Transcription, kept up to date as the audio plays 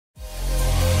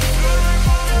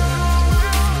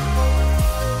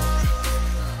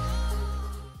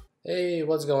Hey,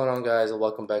 what's going on, guys, and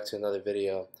welcome back to another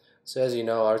video. So as you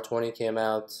know, R20 came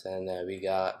out and we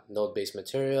got node-based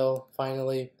material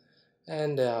finally,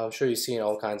 and I'm sure you've seen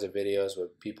all kinds of videos where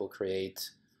people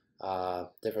create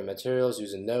different materials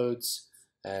using nodes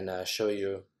and showing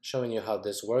you how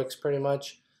this works pretty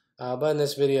much. But in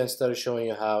this video, instead of showing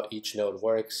you how each node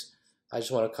works, I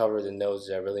just want to cover the nodes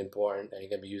that are really important and you're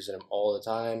going to be using them all the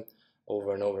time,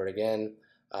 over and over again.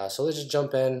 So let's just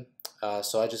jump in.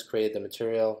 So I just created the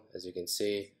material, as you can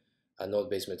see, a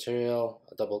node-based material,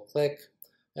 a double click,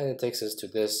 and it takes us to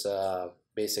this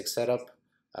basic setup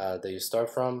that you start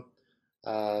from.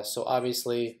 So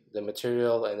obviously the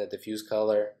material and the diffuse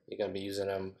color, you're going to be using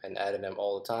them and adding them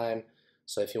all the time.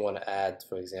 So if you want to add,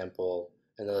 for example,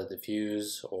 another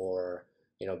diffuse or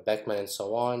Beckman and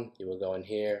so on, you will go in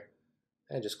here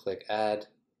and just click add,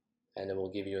 and it will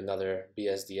give you another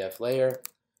BSDF layer.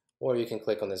 Or you can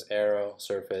click on this arrow,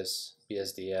 surface,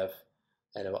 BSDF,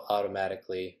 and it will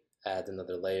automatically add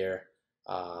another layer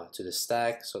to the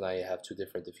stack. So now you have two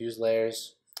different diffuse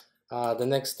layers. The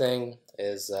next thing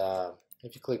is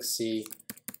if you click C,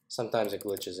 sometimes it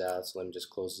glitches out. So let me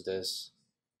just close this.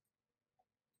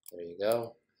 There you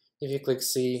go. If you click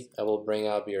C, it will bring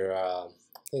up your, I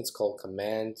think it's called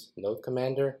Node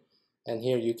Commander. And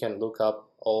here you can look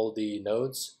up all the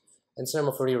nodes. In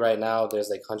Cinema 4D right now, there's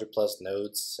like 100 plus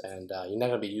nodes, and you're not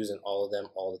going to be using all of them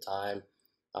all the time.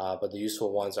 But the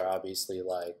useful ones are obviously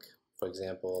like, for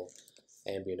example,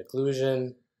 ambient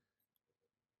occlusion.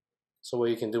 So what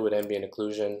you can do with ambient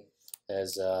occlusion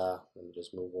is, let me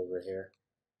just move over here.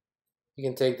 You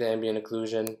can take the ambient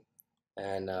occlusion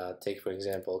and take, for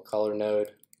example, color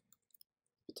node.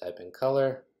 You type in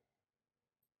color,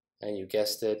 and you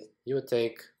guessed it, you would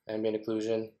take ambient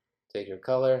occlusion, take your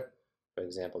color, for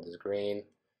example, this green,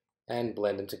 and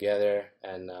blend them together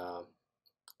and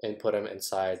input them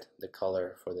inside the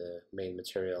color for the main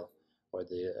material or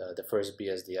the first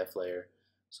BSDF layer.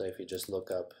 So if you just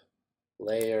look up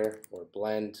layer or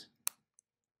blend,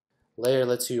 layer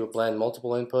lets you blend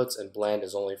multiple inputs, and blend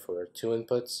is only for 2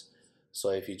 inputs. So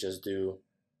if you just do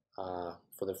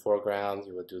for the foreground,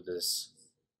 you would do this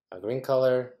green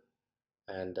color,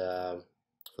 and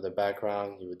for the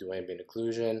background you would do ambient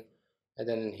occlusion, and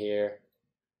then in here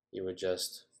you would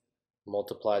just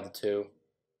multiply the two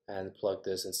and plug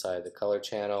this inside the color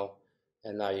channel,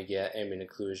 and now you get ambient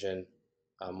occlusion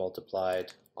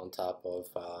multiplied on top of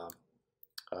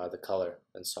the color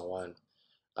and so on.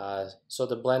 So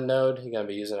the blend node, you're going to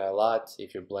be using it a lot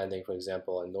if you're blending, for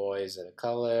example, a noise and a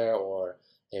color, or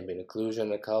ambient occlusion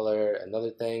and a color and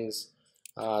other things.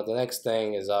 The next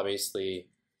thing is obviously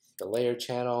the layer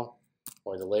channel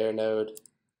or the layer node.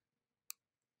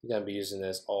 You're going to be using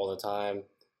this all the time.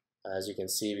 As you can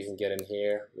see, we can get in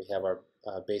here. We have our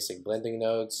basic blending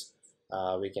nodes.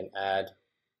 We can add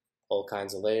all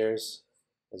kinds of layers,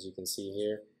 as you can see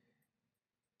here,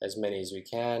 as many as we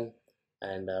can,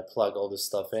 and plug all this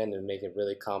stuff in and make it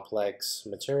really complex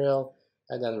material.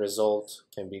 And then the result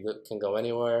can go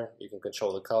anywhere. You can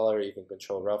control the color, you can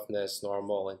control roughness,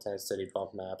 normal, intensity,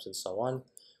 bump maps, and so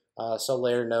on. So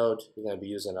layer node, you're going to be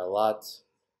using a lot.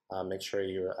 Make sure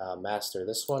you master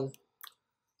this one.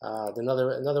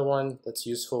 Another one that's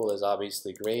useful is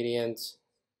obviously gradient.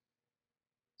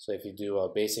 So if you do a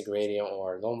basic gradient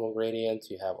or a normal gradient,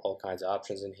 you have all kinds of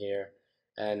options in here.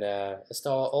 And it's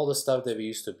all the stuff that we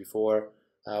used to before.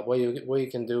 What you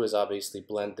can do is obviously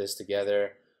blend this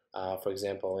together. For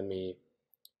example, let me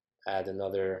add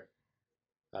another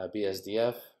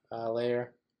BSDF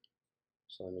layer.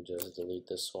 So let me just delete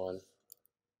this one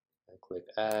and click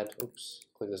add. Oops,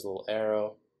 click this little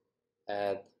arrow,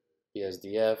 add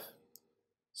BSDF,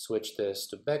 switch this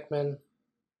to Beckman,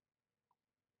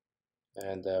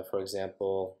 and for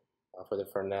example, for the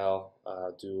Fresnel,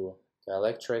 do the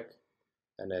electric,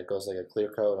 and it goes like a clear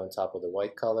coat on top of the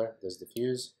white color, this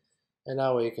diffuse. And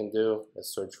now what you can do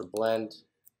is search for blend.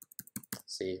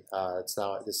 See,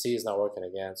 the C is not working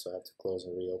again, so I have to close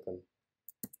and reopen.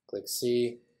 Click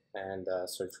C and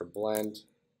search for blend,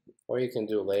 or you can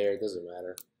do layer, it doesn't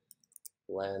matter.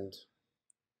 Blend,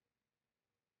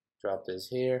 drop this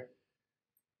here,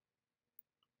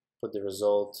 put the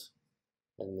result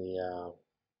in the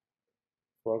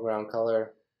foreground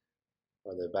color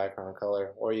or the background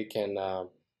color, or you can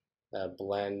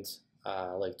blend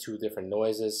like 2 different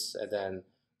noises and then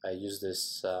use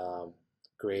this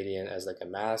gradient as like a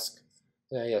mask.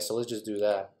 Yeah, so let's just do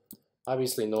that.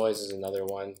 Obviously noise is another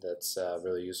one that's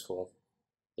really useful.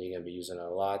 You're going to be using it a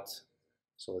lot.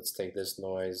 So let's take this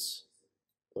noise,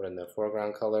 put in the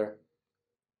foreground color,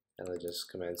 and let's just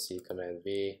Command C, Command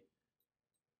V,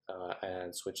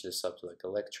 and switch this up to like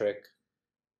electric,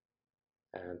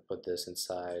 and put this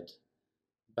inside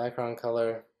background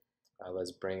color.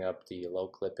 Let's bring up the low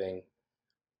clipping,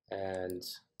 and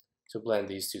to blend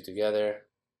these two together,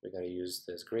 we're going to use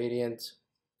this gradient,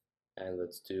 and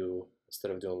let's do,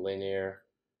 instead of doing linear,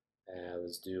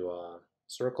 let's do a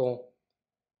circle,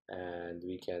 and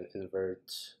we can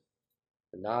invert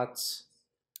the knots.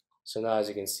 So now as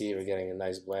you can see, we're getting a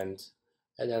nice blend.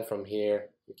 And then from here,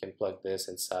 we can plug this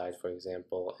inside, for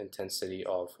example, intensity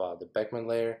of the Beckman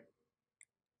layer.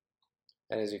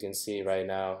 And as you can see right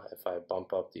now, if I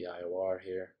bump up the IOR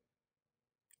here,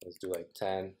 let's do like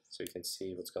 10 so you can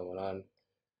see what's going on.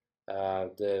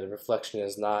 The reflection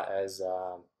is not as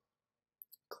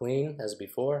clean as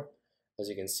before. As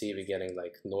you can see, we're getting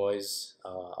like noise,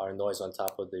 our noise on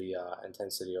top of the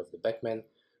intensity of the Beckman.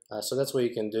 So that's what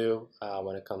you can do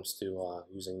when it comes to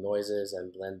using noises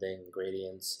and blending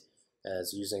gradients,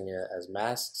 as using it as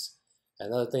masks.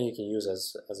 Another thing you can use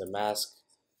as a mask,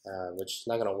 which is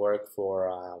not going to work for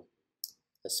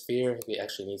a sphere. You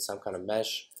actually need some kind of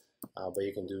mesh, but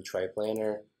you can do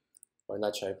triplanar, or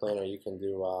not triplanar, you can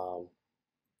do,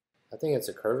 I think it's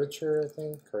a curvature,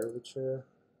 curvature.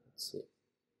 Let's see.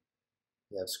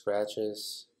 You have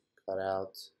scratches, cut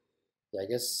out. Yeah, I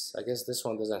guess this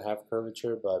one doesn't have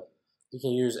curvature, but you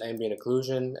can use ambient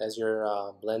occlusion as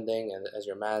your blending and as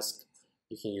your mask.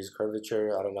 You can use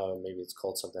curvature. I don't know, maybe it's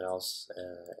called something else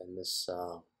in this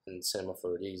in Cinema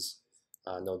 4D's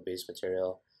node-based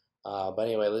material. But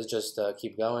anyway, let's just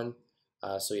keep going.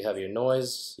 So you have your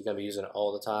noise. You're gonna be using it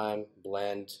all the time.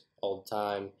 Blend all the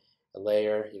time. A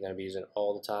layer you're gonna be using it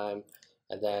all the time.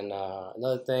 And then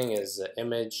another thing is the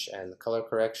image and color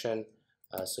correction.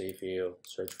 So if you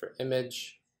search for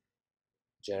image,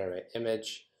 generate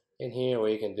image, in here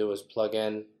what you can do is plug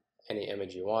in any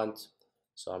image you want.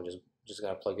 So I'm just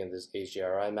gonna plug in this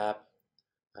HDRI map.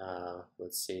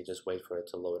 Let's see, just wait for it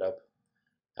to load up.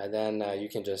 And then you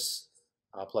can just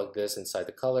plug this inside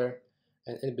the color.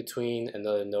 And in between,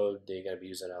 another node that you're gonna be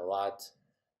using a lot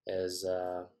is,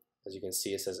 as you can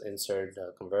see, it says insert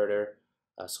converter.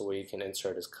 So where you can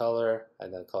insert is color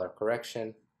and then color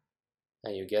correction.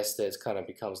 And you guessed it, it kind of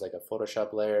becomes like a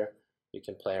Photoshop layer. You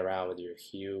can play around with your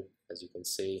hue, as you can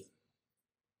see,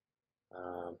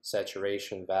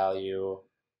 saturation value,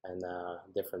 and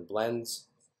different blends.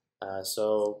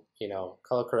 So, you know,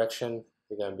 color correction,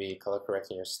 you're going to be color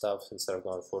correcting your stuff. Instead of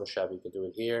going to Photoshop, you can do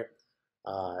it here.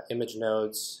 Image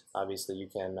nodes, obviously you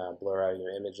can blur out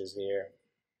your images here,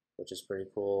 which is pretty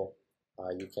cool.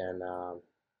 You can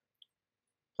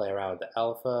play around with the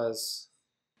alphas,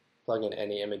 plug in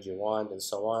any image you want, and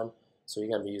so on. So you're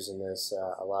going to be using this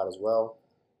a lot as well.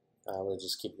 Let's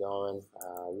just keep going,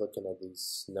 looking at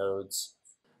these nodes.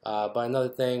 But another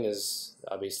thing is,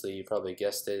 obviously you probably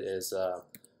guessed it, is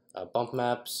bump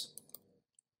maps.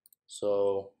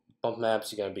 So bump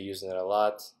maps, you're going to be using it a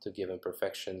lot to give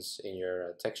imperfections in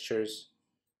your textures.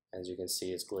 As you can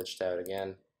see, it's glitched out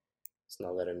again. It's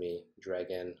not letting me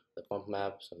drag in the bump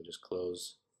map, so I'm just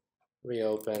close,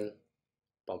 reopen,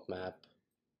 bump map.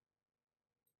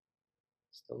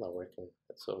 Still not working.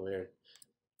 That's so weird.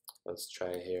 Let's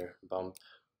try here. Bump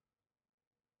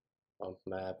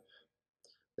map.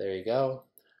 There you go.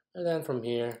 And then from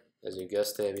here, as you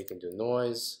guessed it, we can do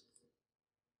noise.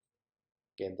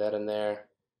 Get that in there.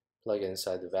 Plug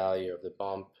inside the value of the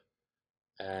bump,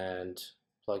 and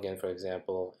plug in, for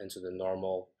example, into the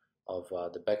normal of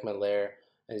the Beckman layer.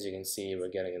 As you can see, we're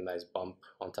getting a nice bump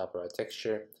on top of our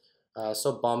texture.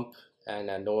 So bump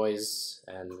and noise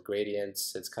and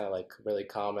gradients, it's kind of like really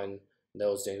common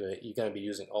nodes that you're going to be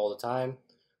using all the time.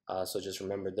 So just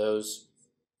remember those.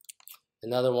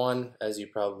 Another one, as you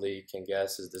probably can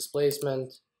guess, is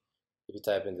displacement. If you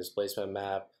type in displacement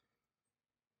map,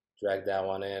 drag that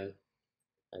one in,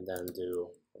 and then do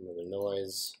another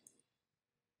noise.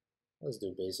 Let's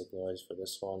do basic noise for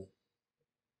this one.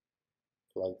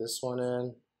 Plug this one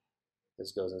in.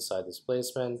 This goes inside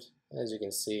displacement. As you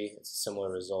can see, it's a similar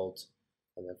result.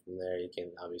 And then from there, you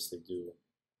can obviously do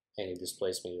any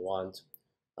displacement you want.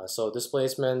 So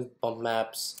displacement, bump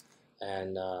maps,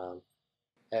 and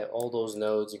all those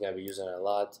nodes, you're going to be using it a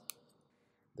lot.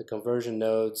 The conversion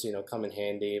nodes, you know, come in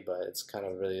handy, but it's kind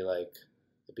of really like,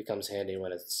 it becomes handy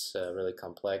when it's really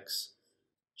complex.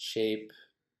 Shape,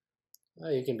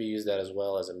 you can be used that as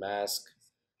well as a mask.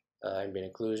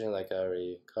 Ambient occlusion, like I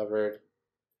already covered.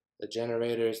 The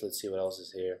generators, let's see what else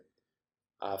is here.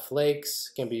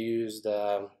 Flakes can be used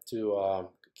to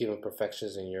give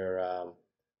imperfections in your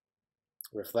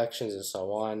reflections and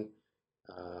so on.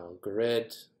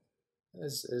 Grid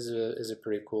is a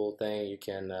pretty cool thing. You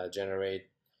can generate.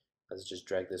 Let's just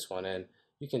drag this one in.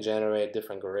 You can generate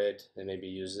different grid and maybe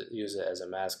use it as a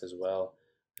mask as well.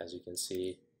 As you can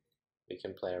see, we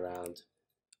can play around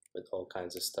with all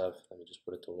kinds of stuff. Let me just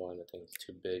put it to 1. I think it's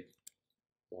too big.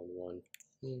 1, 1.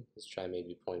 Let's try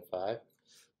maybe 0.5.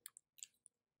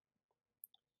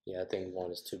 Yeah, I think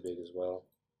 1 is too big as well.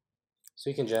 So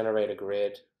you can generate a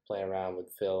grid, play around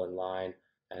with fill and line,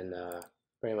 and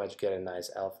pretty much get a nice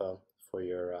alpha for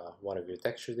your one of your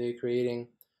textures that you're creating.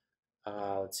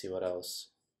 Let's see what else.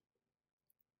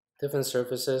 Different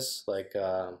surfaces like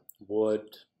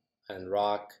wood and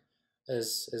rock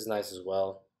is nice as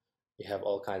well. You have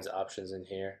all kinds of options in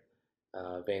here,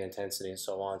 vein intensity and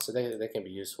so on. So they can be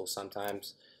useful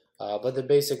sometimes. But the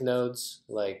basic nodes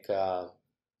like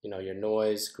your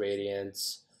noise,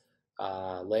 gradients,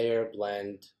 layer,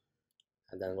 blend,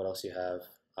 and then what else you have?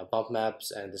 Bump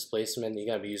maps and displacement. You're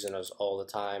gonna be using those all the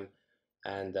time.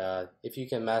 And if you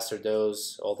can master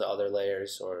those, all the other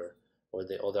layers or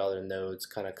all the other nodes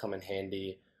kind of come in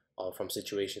handy from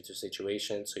situation to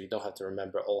situation. So you don't have to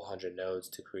remember all 100 nodes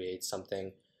to create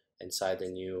something inside the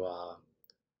new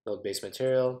node-based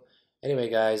material. Anyway,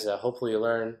 guys, hopefully you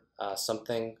learn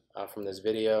something from this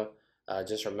video.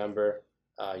 Just remember,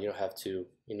 you don't have to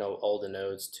know all the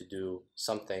nodes to do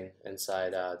something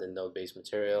inside the node-based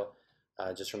material.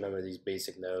 Just remember these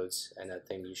basic nodes, and I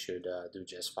think you should do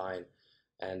just fine.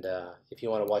 And if you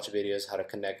want to watch videos how to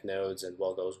connect nodes and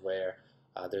what goes where,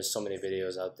 there's so many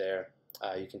videos out there.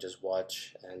 You can just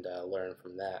watch and learn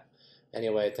from that.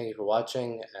 Anyway, thank you for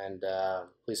watching, and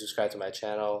please subscribe to my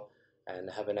channel, and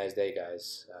have a nice day,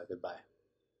 guys. Goodbye.